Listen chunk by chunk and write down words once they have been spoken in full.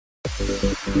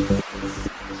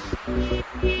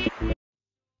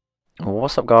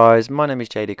What's up guys, my name is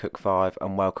JDCook5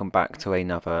 and welcome back to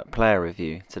another player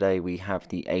review. Today we have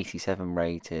the 87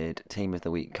 rated Team of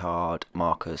the Week card,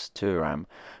 Marcus Thuram.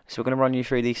 So we're going to run you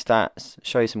through these stats,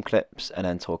 show you some clips and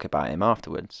then talk about him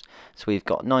afterwards. So we've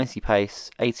got 90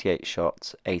 pace, 88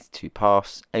 shots, 82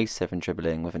 pass, 87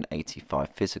 dribbling with an 85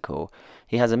 physical.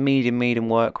 He has a medium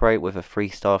work rate with a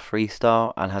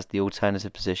 3-star and has the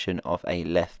alternative position of a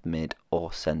left mid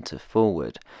or centre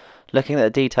forward. Looking at the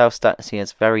detail stats, he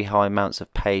has very high amounts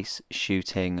of pace,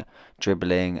 shooting,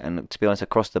 dribbling, and to be honest,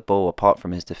 across the ball, apart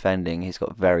from his defending, he's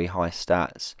got very high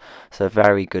stats. So a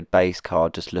very good base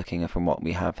card, just looking from what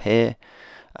we have here.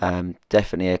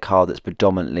 Definitely a card that's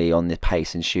predominantly on the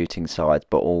pace and shooting side,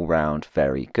 but all round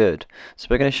very good. So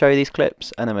we're going to show you these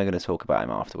clips, and then we're going to talk about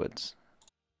him afterwards.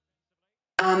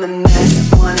 I'm a mess,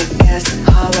 wanna guess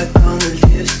how I gonna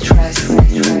lose stress.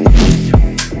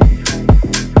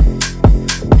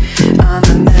 I'm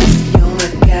a mess, you're my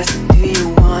guest, do you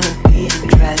wanna be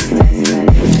undressed? I'm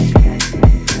a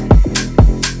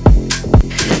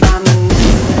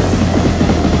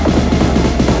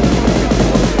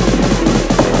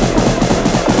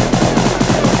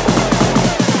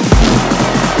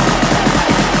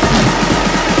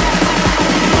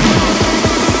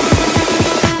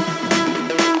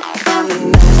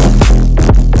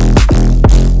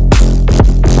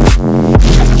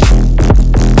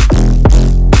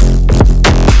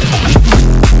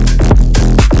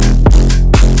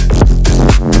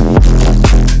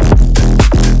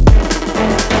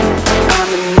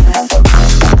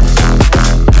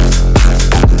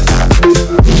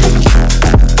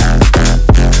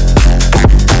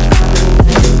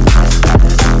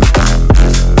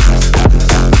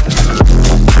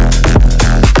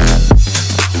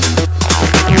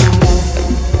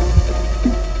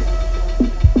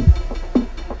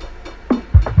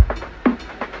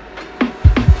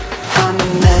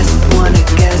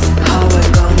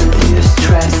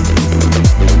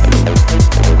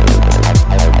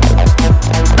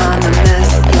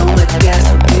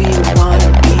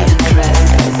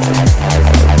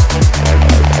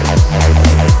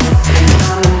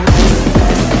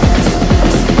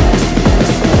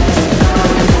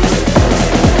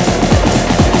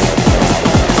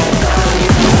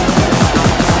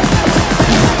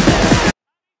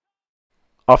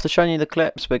After showing you the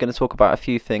clips, we're going to talk about a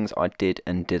few things I did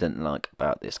and didn't like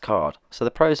about this card. So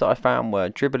the pros that I found were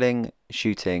dribbling,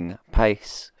 shooting,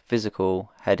 pace,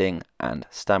 physical, heading and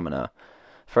stamina.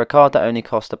 For a card that only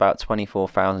cost about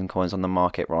 24,000 coins on the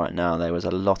market right now, there was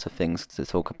a lot of things to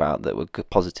talk about that were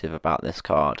positive about this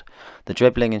card. The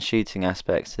dribbling and shooting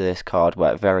aspects to this card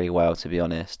work very well, to be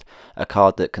honest. A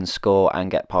card that can score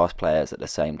and get past players at the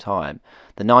same time.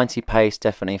 The 90 pace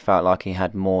definitely felt like he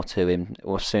had more to him,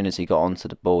 or as soon as he got onto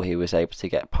the ball he was able to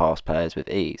get past players with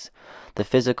ease. The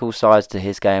physical side to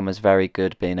his game was very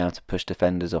good, being able to push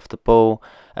defenders off the ball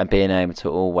and being able to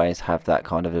always have that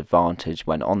kind of advantage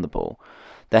when on the ball.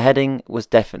 The heading was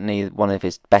definitely one of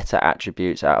his better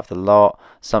attributes out of the lot,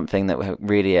 something that would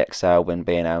really excel when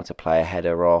being able to play a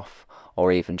header off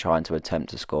or even trying to attempt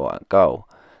to score a goal.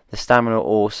 The stamina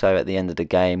also at the end of the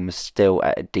game was still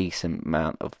at a decent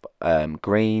amount of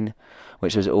green,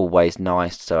 which was always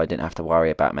nice, so I didn't have to worry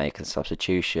about making a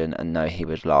substitution and know he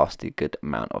would last a good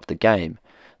amount of the game.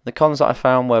 The cons that I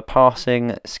found were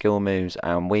passing, skill moves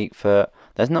and weak foot.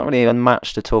 There's not really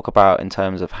much to talk about in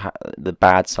terms of the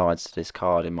bad sides to this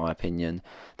card, in my opinion.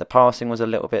 The passing was a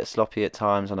little bit sloppy at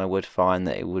times, and I would find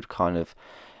that it would kind of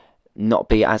not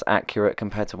be as accurate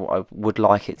compared to what I would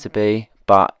like it to be.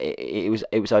 But it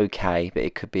was okay, but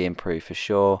it could be improved for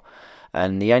sure.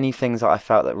 And the only things that I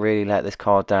felt that really let this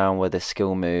card down were the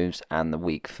skill moves and the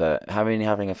weak foot. Having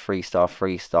a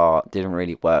 3-star didn't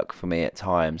really work for me at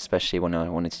times, especially when I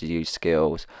wanted to use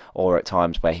skills or at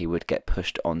times where he would get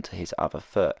pushed onto his other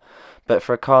foot. But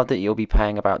for a card that you'll be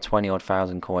paying about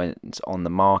 20,000 coins on the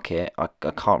market, I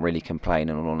can't really complain,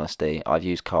 in all honesty. I've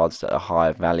used cards that are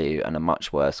higher value and are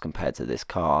much worse compared to this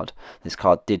card. This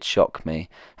card did shock me.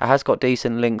 It has got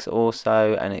decent links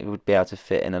also, and it would be able to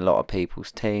fit in a lot of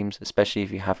people's teams, especially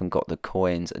if you haven't got the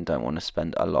coins and don't want to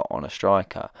spend a lot on a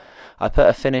striker. I put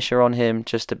a finisher on him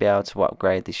just to be able to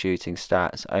upgrade the shooting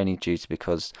stats, only due to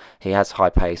because he has high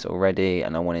pace already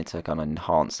and I wanted to kind of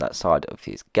enhance that side of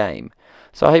his game.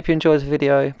 So I hope you enjoyed the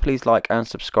video. Please like and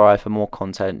subscribe for more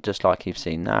content just like you've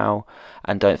seen now,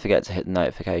 and don't forget to hit the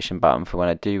notification button for when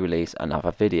I do release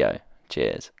another video.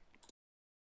 Cheers.